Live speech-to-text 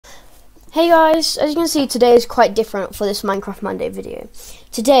Hey guys, as you can see, today is quite different for this Minecraft Monday video.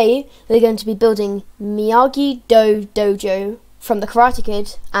 Today we're going to be building Miyagi Dojo from the Karate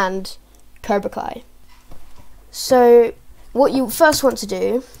Kid and Cobra Kai. So what you first want to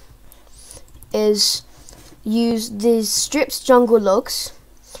do is use these stripped jungle logs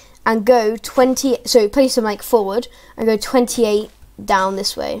and go 20, so place them like forward and go 28 down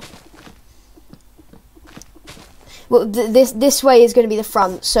this way. Well, this way is going to be the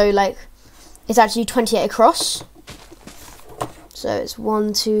front, so like it's actually 28 across. So it's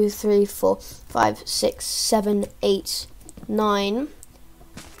 1, 2, 3, 4, 5, 6, 7, 8, 9.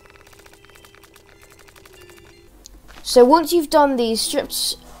 So once you've done these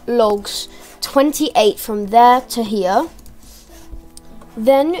stripped logs 28 from there to here,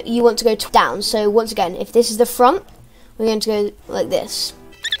 then you want to go down. So once again, if this is the front, we're going to go like this.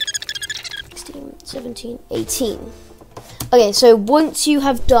 16, 17, 18. Okay, so once you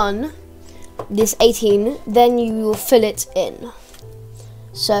have done this 18, then you will fill it in.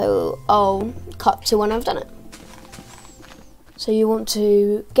 So I'll cut to when I've done it. So you want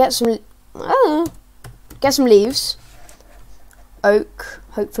to get some leaves, oak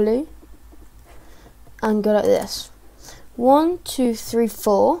hopefully, and go like this. 1, 2, 3,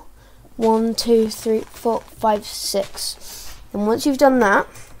 4. 1, 2, 3, 4, 5, 6. And once you've done that,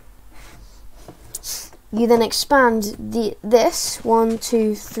 you then expand this 1,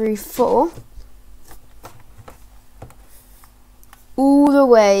 2, 3, 4 all the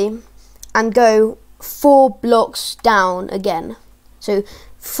way and go 4 blocks down again. So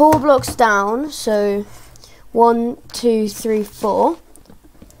 4 blocks down, so 1, 2, 3, 4,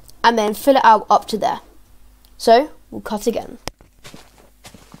 and then fill it out up to there. So we'll cut again.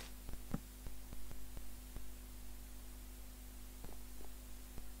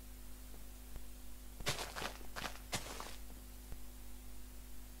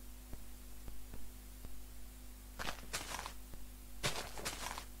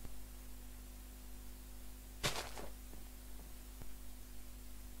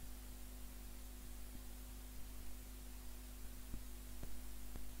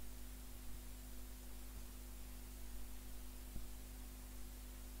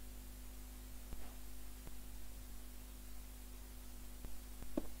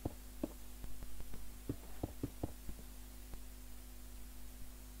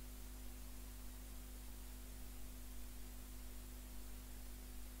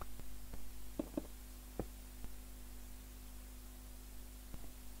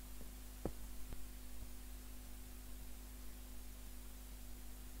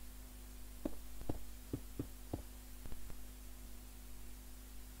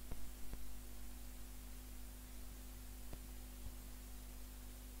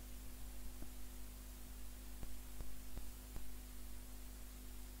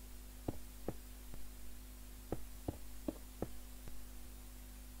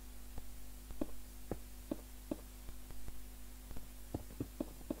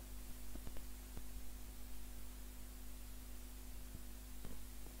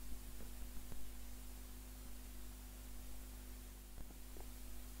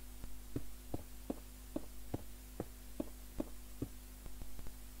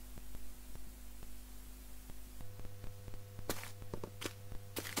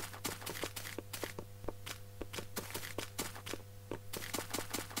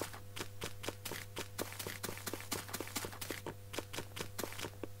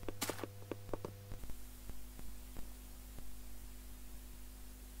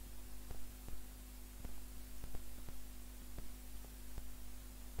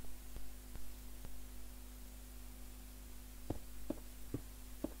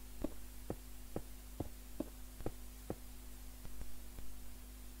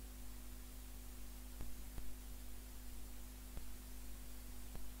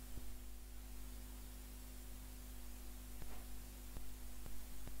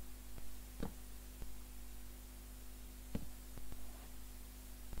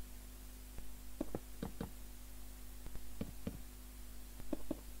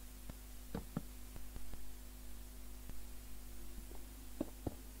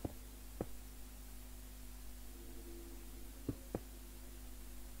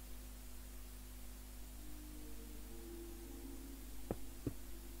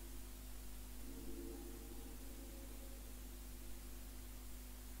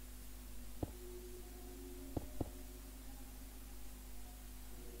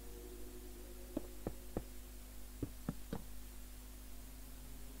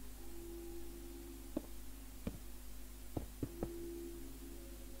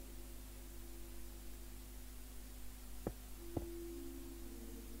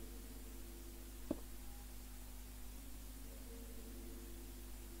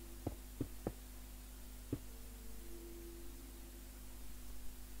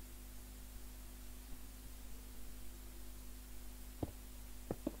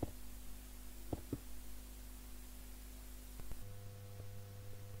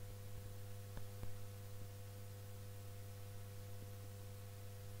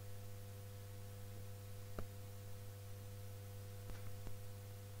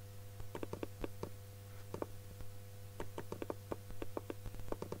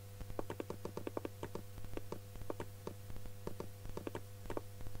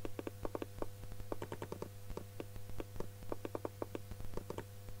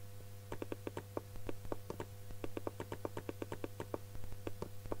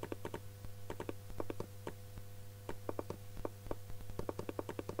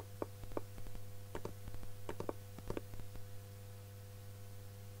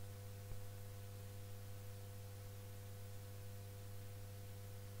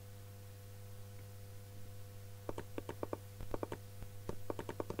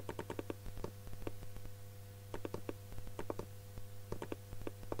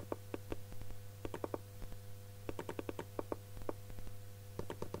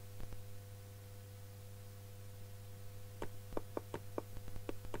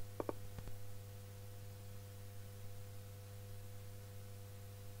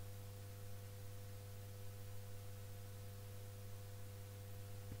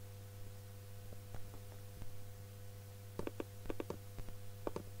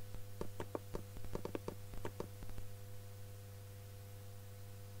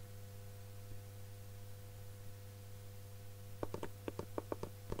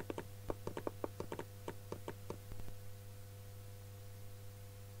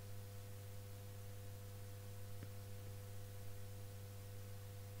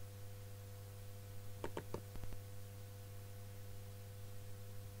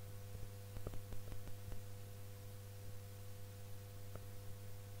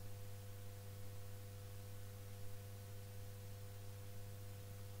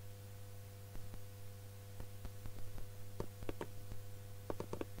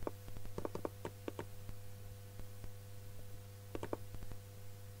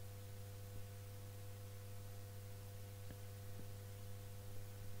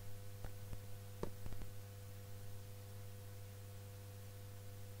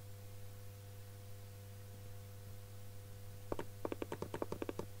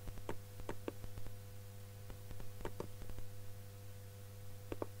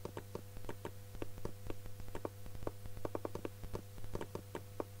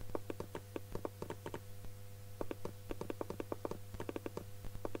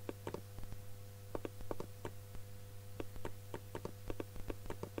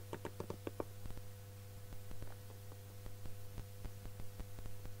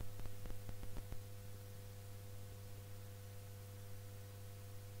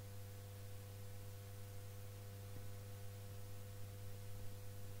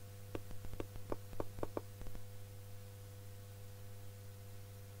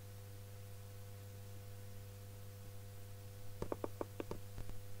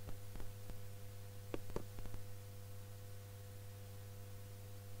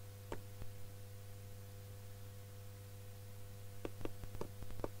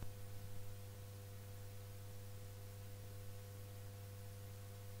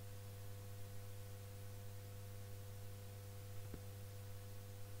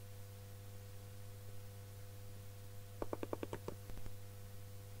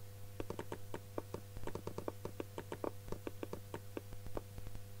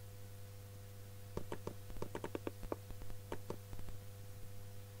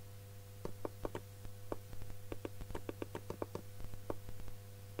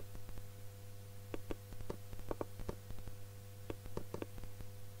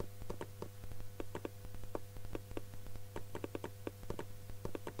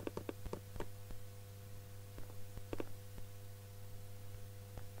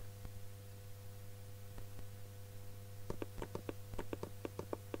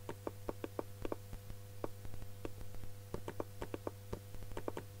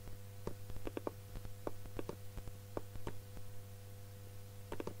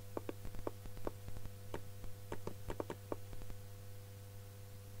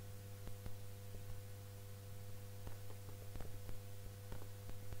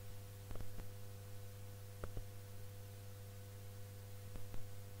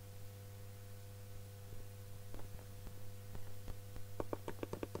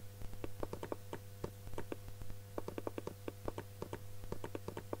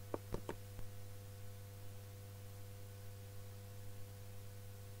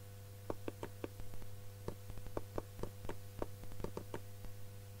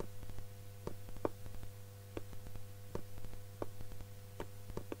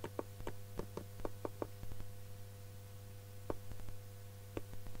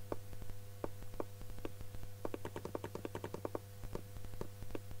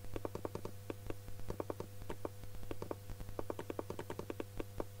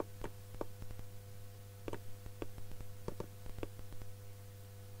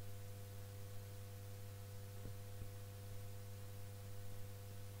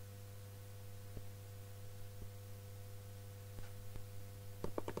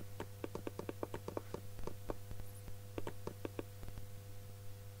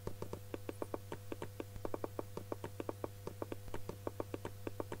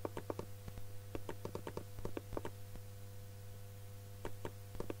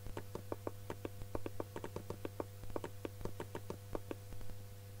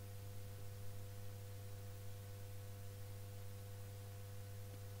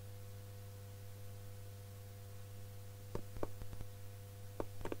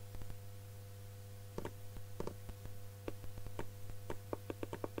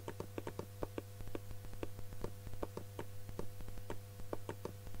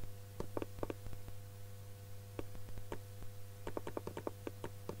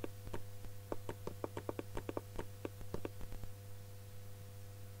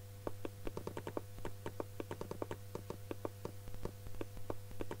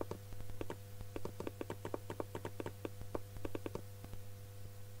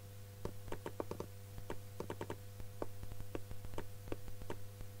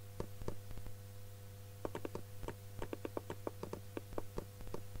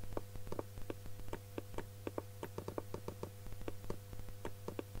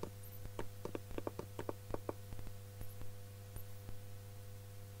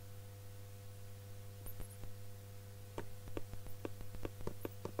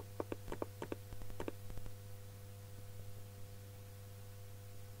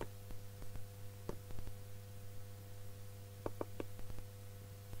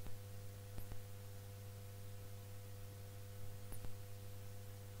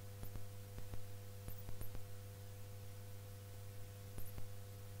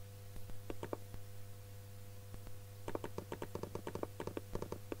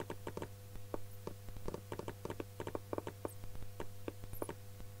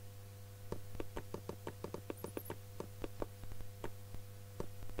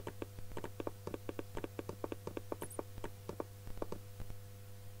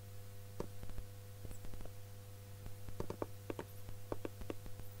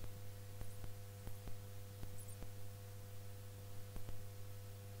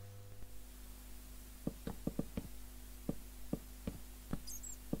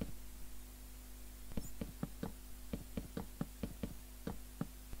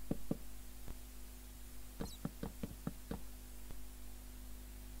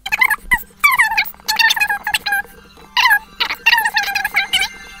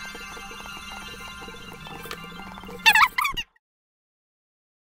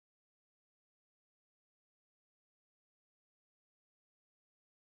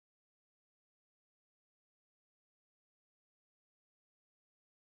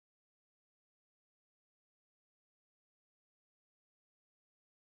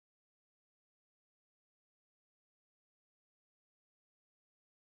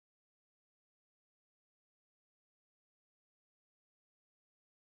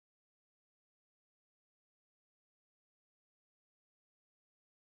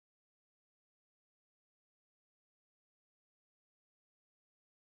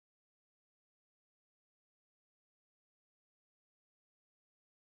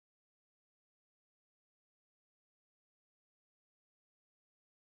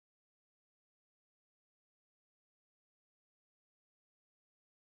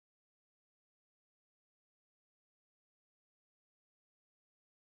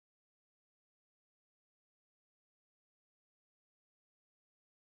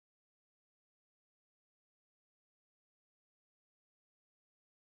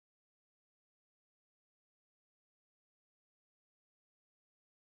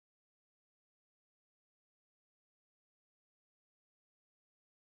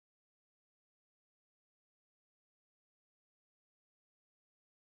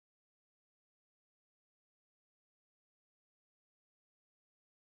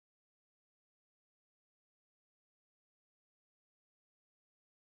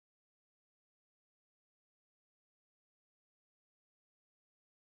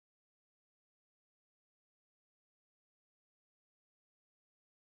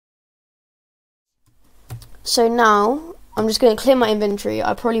 So now I'm just going to clear my inventory.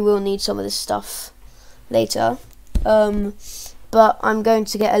 I probably will need some of this stuff later. But I'm going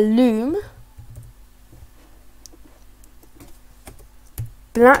to get a loom,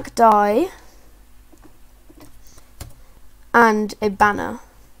 black dye, and a banner.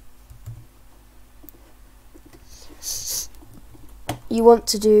 You want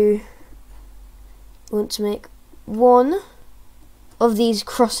to make one of these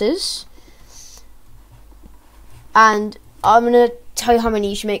crosses, and I'm going to tell you how many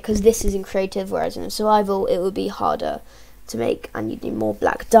you should make because this is in creative, whereas in survival it would be harder to make and you'd need more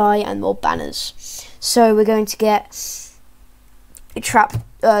black dye and more banners. So we're going to get a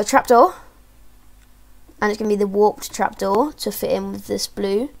trapdoor, and it's going to be the warped trapdoor to fit in with this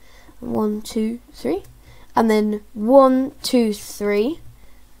blue. 1, 2, 3, and then 1, 2, 3,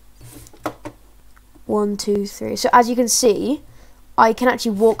 1, 2, 3. So as you can see, I can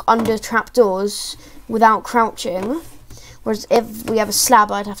actually walk under trapdoors without crouching, whereas if we have a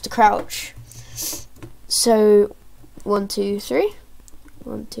slab I'd have to crouch. So 1, 2, 3,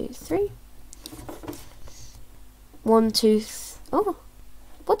 1, 2, 3, 1, 2, oh,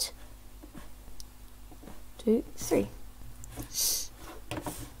 what? 2, 3.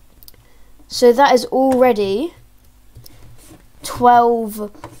 So that is already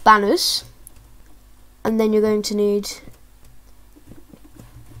 12 banners, and then you're going to need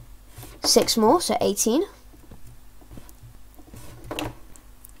 6 more, so 18,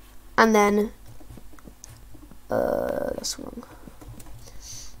 and then that's wrong.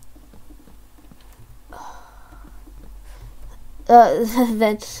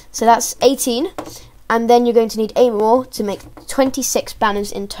 So that's 18, and then you're going to need 8 more to make 26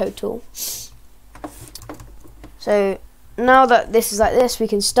 banners in total. So now that this is like this, we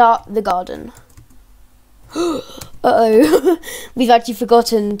can start the garden. Uh-oh, we've actually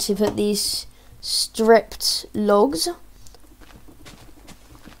forgotten to put these stripped logs.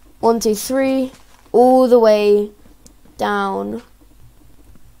 1, 2, 3, all the way down.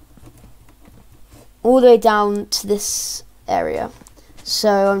 All the way down to this area. So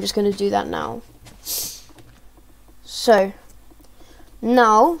I'm just going to do that now. So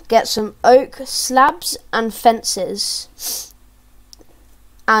now get some oak slabs and fences,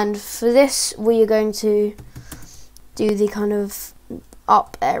 and for this we are going to do the kind of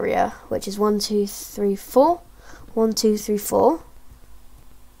up area, which is 1, 2, 3, 4, 1, 2, 3, 4,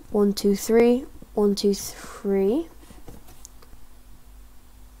 1, 2, 3, 1, 2, 3.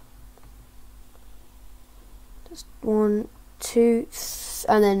 Just 1, 2,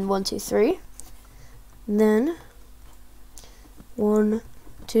 and then 1, 2, 3. And then 1,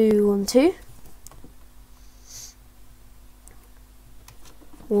 2, 1, 2.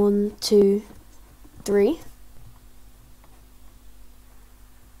 1, 2, 3.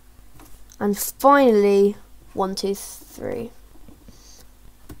 And finally 1, 2, 3.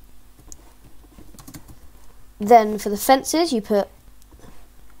 Then for the fences you put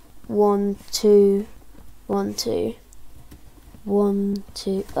 1, 2, 1, 2, 1,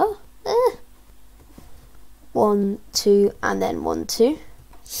 2, 1, 2, and then 1, 2,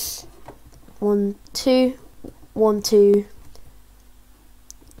 1, 2, 1, 2,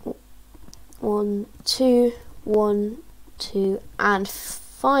 1, 2, 1, 2, and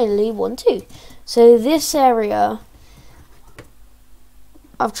finally 1, 2. So this area,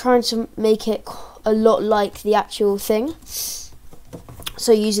 I've tried to make it a lot like the actual thing.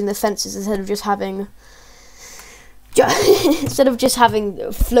 So using the fences instead of just having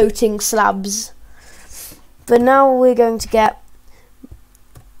floating slabs. But now we're going to get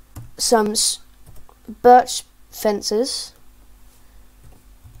some birch fences.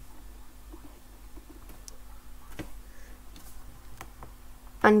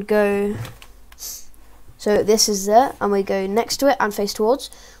 And go, so this is there, and we go next to it and face towards.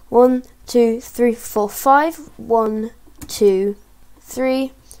 1, 2, 3, 4, 5. 1, 2,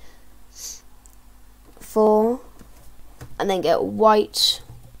 3, 4, and then get white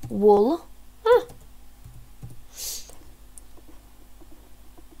wool.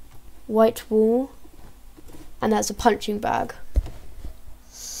 White wool, and that's a punching bag.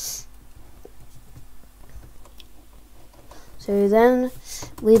 So then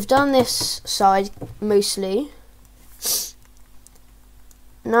we've done this side mostly.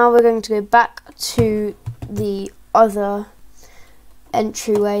 Now we're going to go back to the other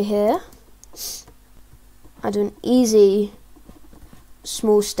entryway here. I do an easy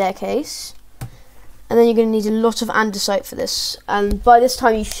small staircase. And then you're going to need a lot of andesite for this. And by this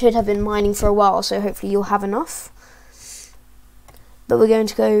time you should have been mining for a while, so hopefully you'll have enough. But we're going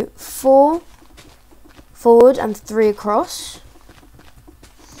to go 4 forward and 3 across.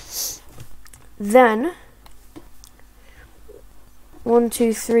 Then 1,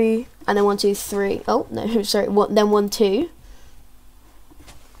 2, 3, and then 1, 2, 3. Oh no, sorry. Then 1, 2.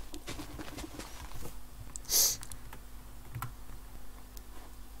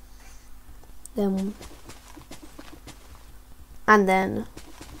 Then, and then,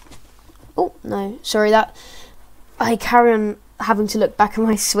 oh no, sorry, that I carry on having to look back at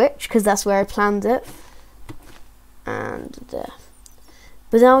my switch because that's where I planned it. And there.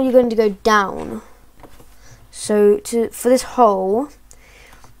 But now you're going to go down. So for this hole,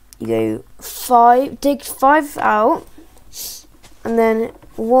 you go 5, dig 5 out, and then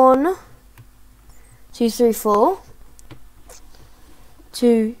 1, 2, 3, 4,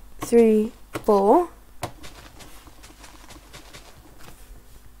 2, 3, 4.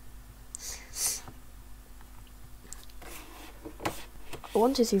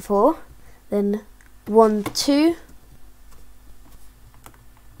 One, 2, 3, 4. Then 1, 2.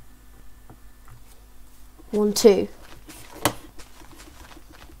 1, 2.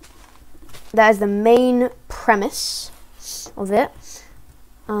 That is the main premise of it.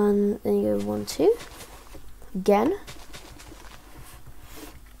 And then you go 1, 2. Again.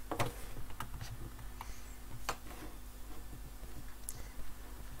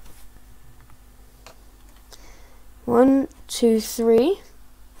 One, 2, 3.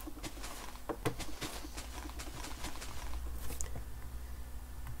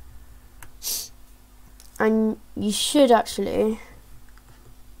 And you should actually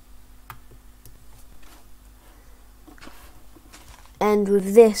end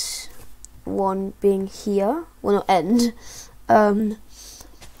with this one being here. Well, not end.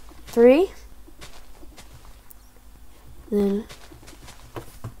 3. Then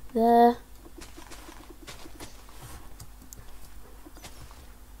there.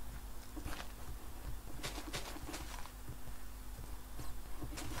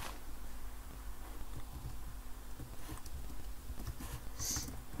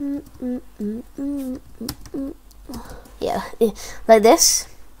 Yeah, like this,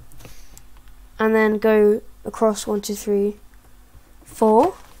 and then go across 1, 2, 3,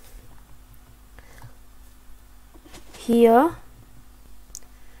 4 here,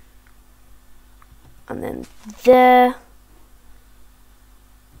 and then there,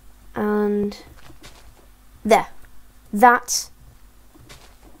 and there. Is that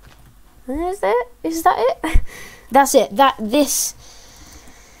it? That's it. This.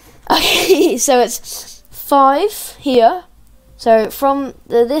 Okay, so it's 5 here. So from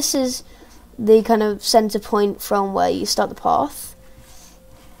this is the kind of center point from where you start the path,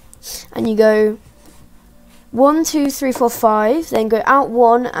 and you go 1, 2, 3, 4, 5. Then go out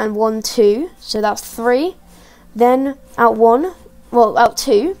 1 and 1, 2. So that's 3. Then out 1. Well, out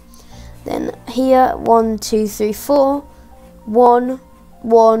 2. Then here 1, 2, 3, 4. 1,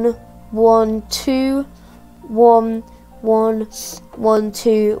 1, 1, 2, 1. 1, 1,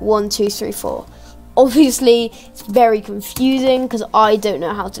 2, 1, 2, 3, 4. Obviously, it's very confusing because I don't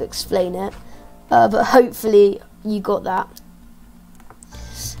know how to explain it, but hopefully you got that.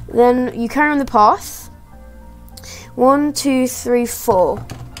 Then you carry on the path. 1, 2, 3, 4.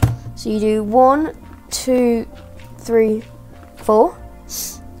 So you do 1, 2, 3, 4,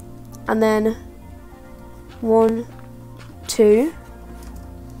 and then 1, 2.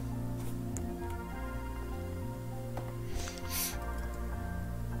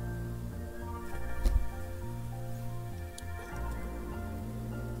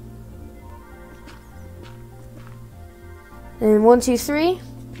 And 1, 2, 3.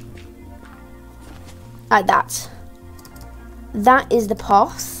 Like that. That is the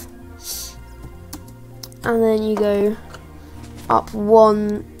path. And then you go up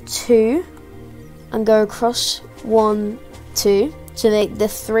 1, 2, and go across 1, 2 to make the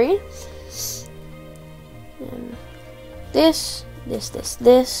 3. And this.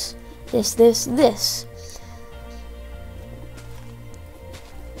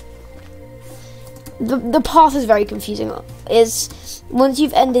 The path is very confusing. Is once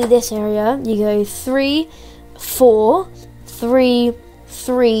you've ended this area, you go 3, 4, 3,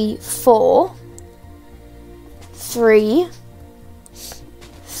 3, 4, 3,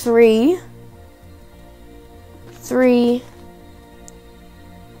 3, 3,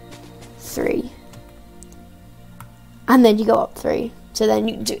 3, and then you go up 3. So then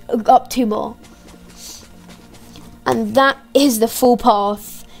you do up 2 more, and that is the full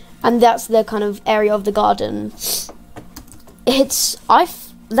path. And that's the kind of area of the garden. I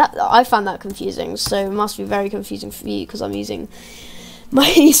found that confusing, so it must be very confusing for you because I'm using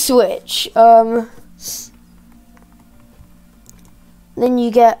my Switch. Then you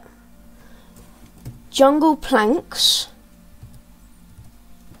get jungle planks,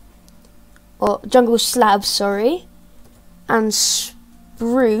 or jungle slabs, sorry, and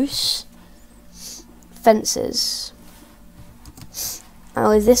spruce fences.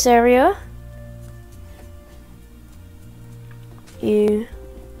 Now with this area, you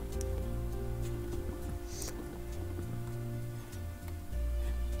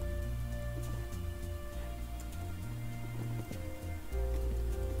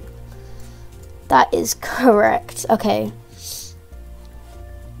that is correct. Okay,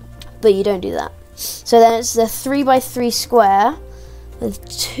 but you don't do that. So then it's the 3x3 square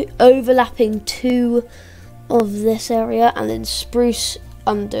with overlapping 2 of this area, and then spruce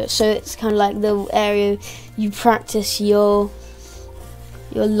under. So it's kind of like the area you practice your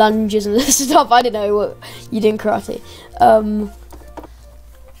lunges and stuff. I don't know what you do in karate.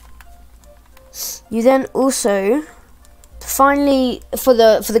 You then also finally for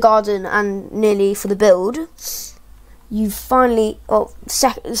the garden and nearly for the build, you finally,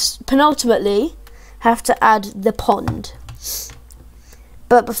 penultimately, have to add the pond.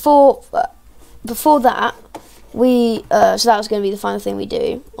 But before that, we so that was going to be the final thing we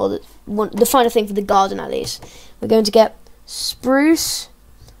do, or the final thing for the garden at least. We're going to get spruce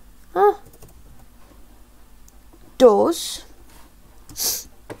doors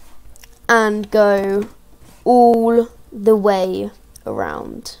and go all the way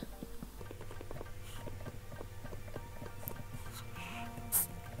around.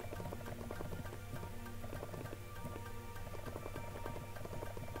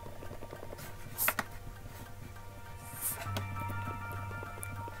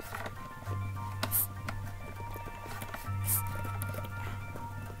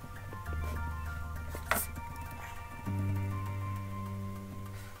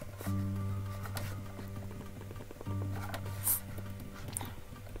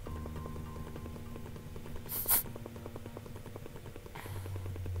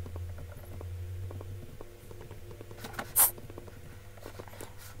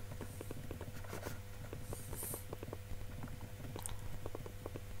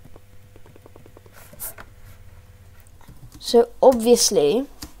 So obviously,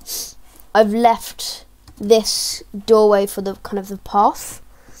 I've left this doorway for the kind of the path,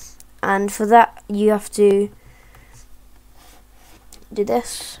 and for that you have to do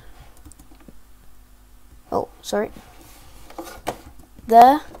this. Oh, sorry.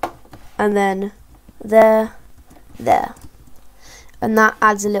 There, and then there, and that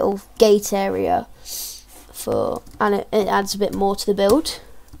adds a little gate area and it adds a bit more to the build.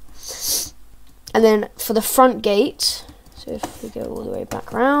 And then for the front gate, so if we go all the way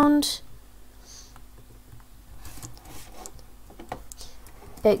back around,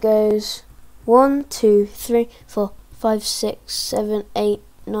 it goes 1, 2, 3, 4, 5, 6, 7, 8,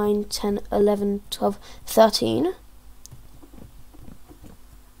 9, 10, 11, 12, 13.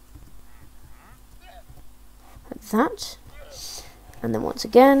 Like that. And then once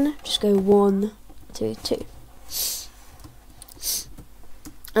again, just go 1, 2, 2.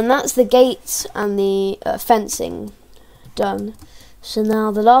 And that's the gate and the fencing done. So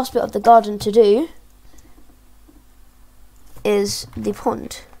now the last bit of the garden to do is the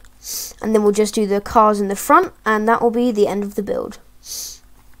pond, and then we'll just do the cars in the front, and that will be the end of the build.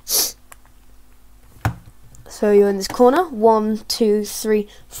 So you're in this corner, 1, 2, 3,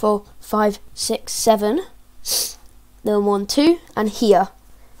 4, 5, 6, 7, then 1, 2, and here.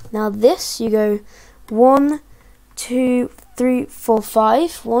 Now this, you go 1, 2, 3, 4,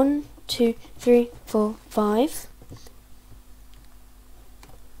 5, 1, 2, 3, 4, 5.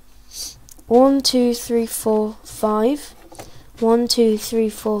 1, 2, 3, 4, 5. 1, 2, 3,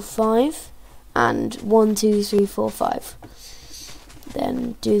 4, 5. And 1, 2, 3, 4, 5.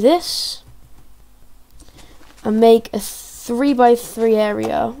 Then do this. And make a 3x3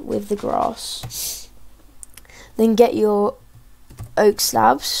 area with the grass. Then get your oak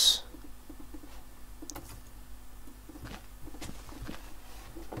slabs.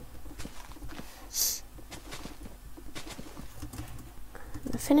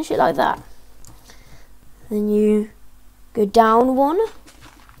 And finish it like that. Then you go down 1.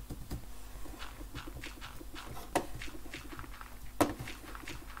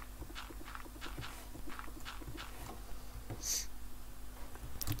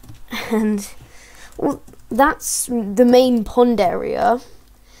 And well, that's the main pond area.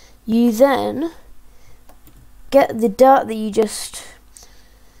 You then get the dirt that you just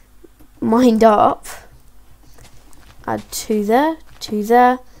mined up, add 2 there, 2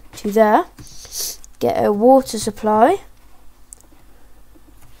 there, 2 there. Get a water supply,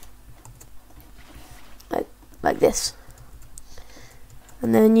 like this,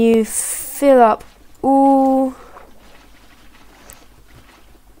 and then you fill up all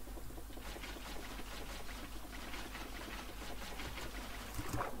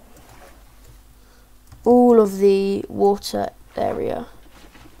of the water area.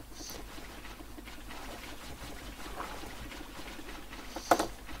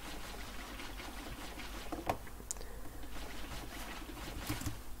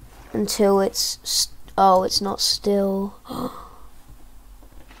 Until it's oh, it's not still.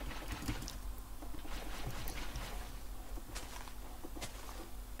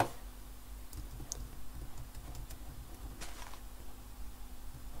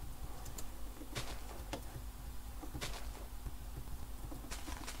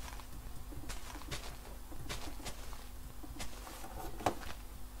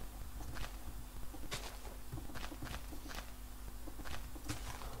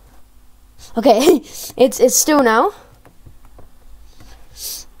 Okay, it's still now.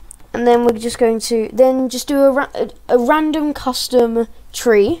 And then we're just going to then just do a random custom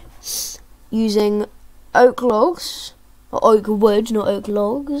tree using oak logs, or oak wood, not oak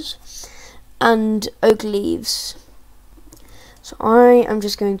logs, and oak leaves. So I am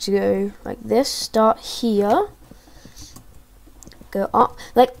just going to go like this, start here, go up.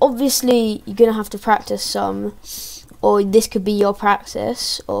 Like obviously you're gonna have to practice some, or this could be your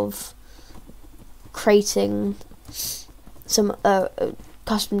practice of creating some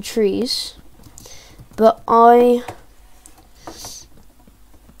custom trees, but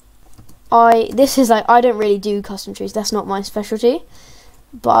this is like, I don't really do custom trees, that's not my specialty,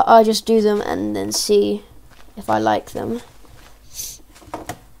 but I just do them and then see if I like them.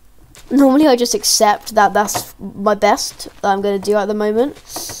 Normally I just accept that that's my best that I'm going to do at the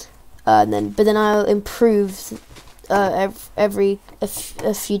moment, but then I'll improve every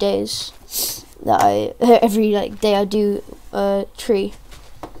few days. That every day I do a tree.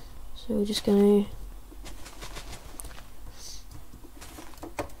 So we're just gonna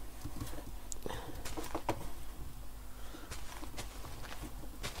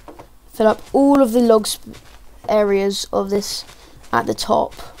fill up all of the logs areas of this at the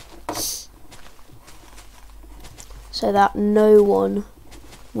top, so that no one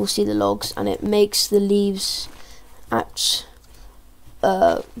will see the logs, and it makes the leaves act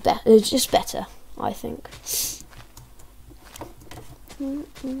it's just better, I think. And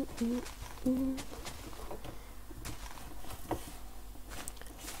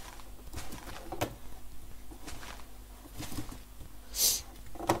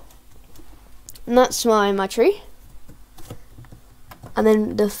that's my tree. And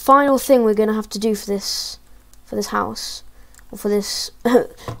then the final thing we're gonna have to do for this house, or for this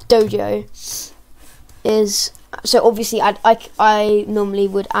dojo, is, so obviously I normally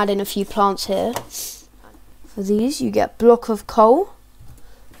would add in a few plants here. For these you get block of coal,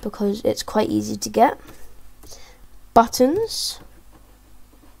 because it's quite easy to get. Buttons.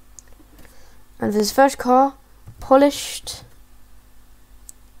 And for this first car, polished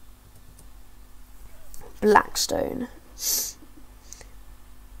blackstone.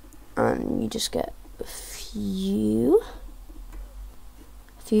 And you just get a few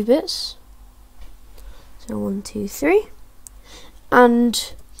bits. So 1, 2, 3,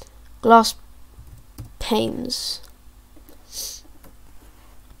 and glass panes.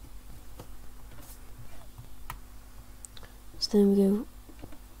 So then we go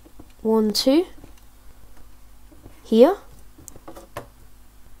 1, 2 here,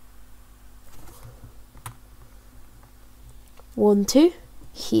 1, 2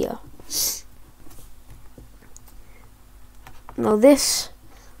 here. Now this,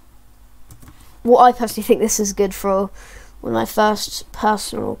 what I personally think this is good for one of my first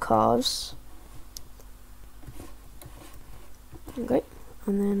personal cars. Okay,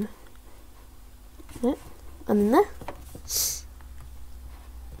 and then there, and then there.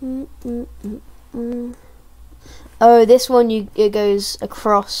 Oh, this one it goes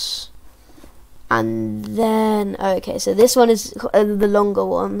across, and then okay, so this one is the longer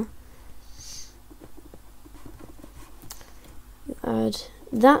one. Add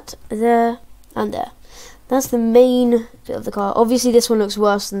that there and there. That's the main bit of the car. Obviously this one looks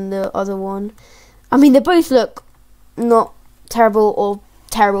worse than the other one. I mean, they both look not terrible or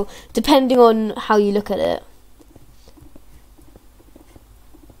terrible, depending on how you look at it.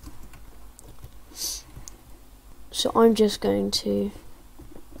 So I'm just going to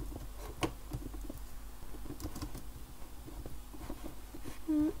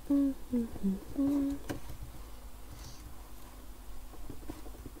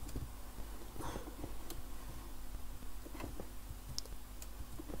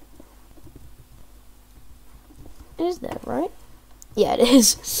Is that right? Yeah, it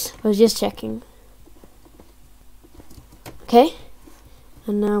is. I was just checking. Okay,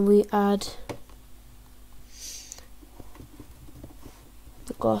 and now we add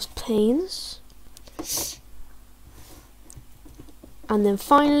the glass panes. And then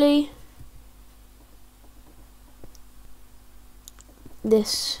finally,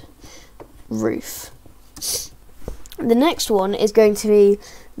 this roof. The next one is going to be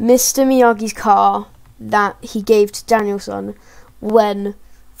Mr. Miyagi's car that he gave to Daniel-san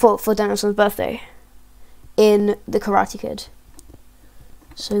for Daniel-san's birthday in The Karate Kid.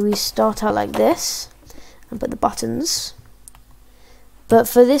 So we start out like this and put the buttons. But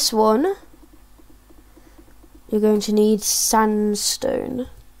for this one, you're going to need sandstone.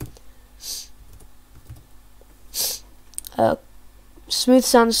 Smooth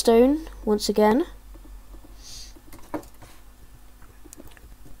sandstone, once again.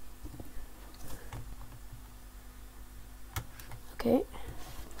 Okay.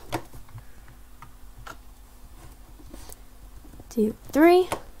 2, 3.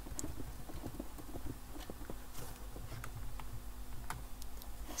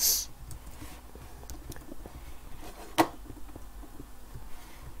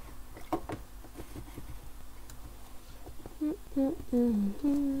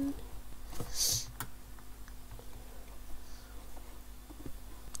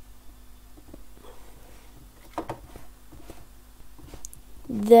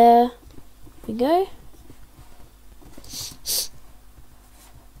 There we go.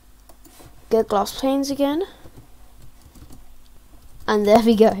 Get glass planes again. And there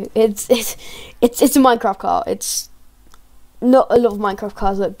we go. It's a Minecraft car. It's not a lot of Minecraft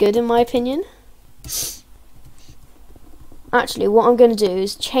cars look good in my opinion. Actually, what I'm going to do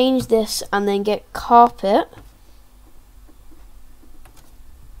is change this and then get carpet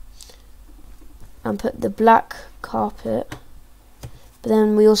and put the black carpet. But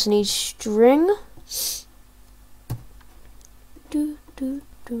then we also need string.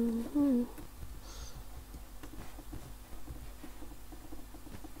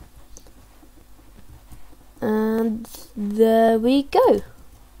 And there we go.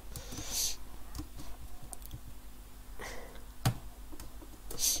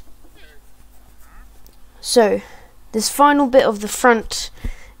 So, this final bit of the front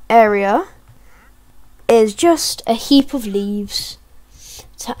area is just a heap of leaves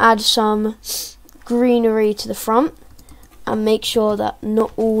to add some greenery to the front and make sure that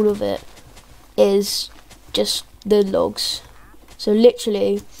not all of it is just the logs. So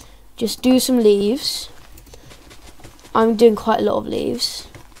literally, just do some leaves. I'm doing quite a lot of leaves.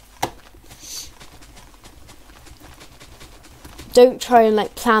 Don't try and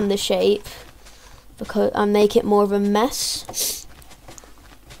like plan the shape, because I make it more of a mess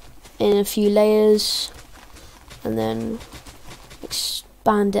in a few layers, and then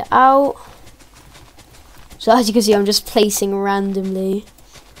expand it out. So as you can see, I'm just placing randomly.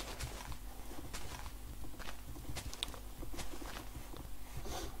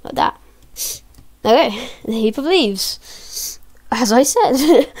 Like that. Okay, a heap of leaves, as I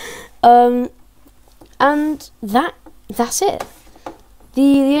said. And that's it.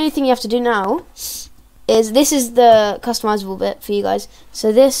 The only thing you have to do now is, this is the customizable bit for you guys.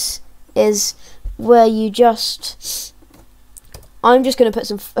 So this is where you just, I'm just going to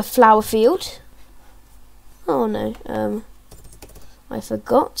put a flower field. Oh no, I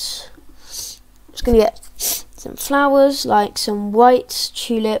forgot. I'm just going to get some flowers, like some white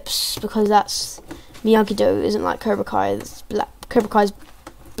tulips, because that's Miyagi-Do isn't like Cobra Kai. It's black. Cobra Kai's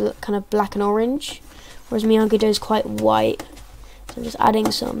kind of black and orange, whereas Miyagi-Do is quite white. So I'm just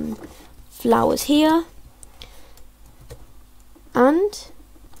adding some flowers here, and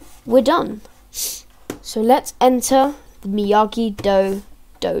we're done. So let's enter the Miyagi-Do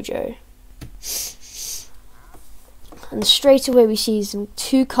dojo. And straight away we see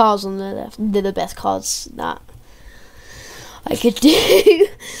two cards on the left. They're the best cards that I could do.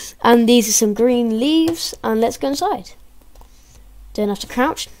 And these are some green leaves, and let's go inside. Don't have to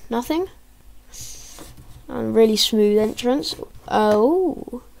crouch, nothing. And really smooth entrance.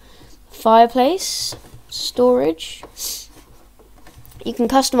 Oh, fireplace, storage. You can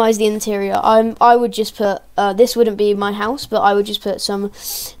customize the interior. I would just put, this wouldn't be my house, but I would just put some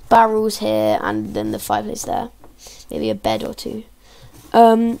barrels here and then the fireplace there. Maybe a bed or two.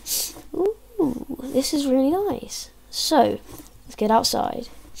 Ooh, this is really nice. So, let's get outside.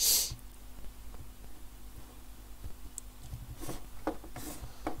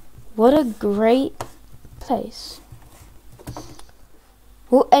 What a great place.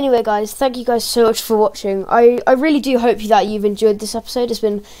 Well, anyway guys, thank you guys so much for watching. I really do hope that you've enjoyed this episode. It's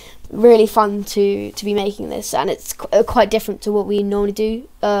been really fun to be making this, and it's quite different to what we normally do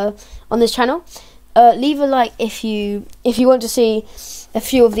on this channel. Leave a like if you want to see a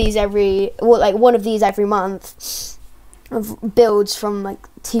few of these one of these every month of builds from like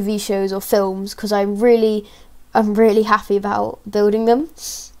TV shows or films, because I really I'm really happy about building them.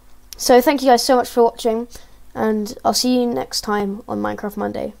 So thank you guys so much for watching, and I'll see you next time on Minecraft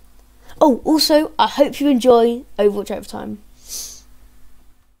Monday. Oh, also, I hope you enjoy Overwatch Overtime.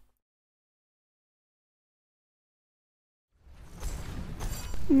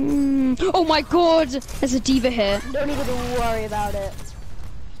 Oh my god! There's a diva here. Don't even worry about it.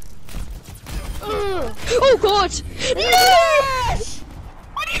 Oh god! No!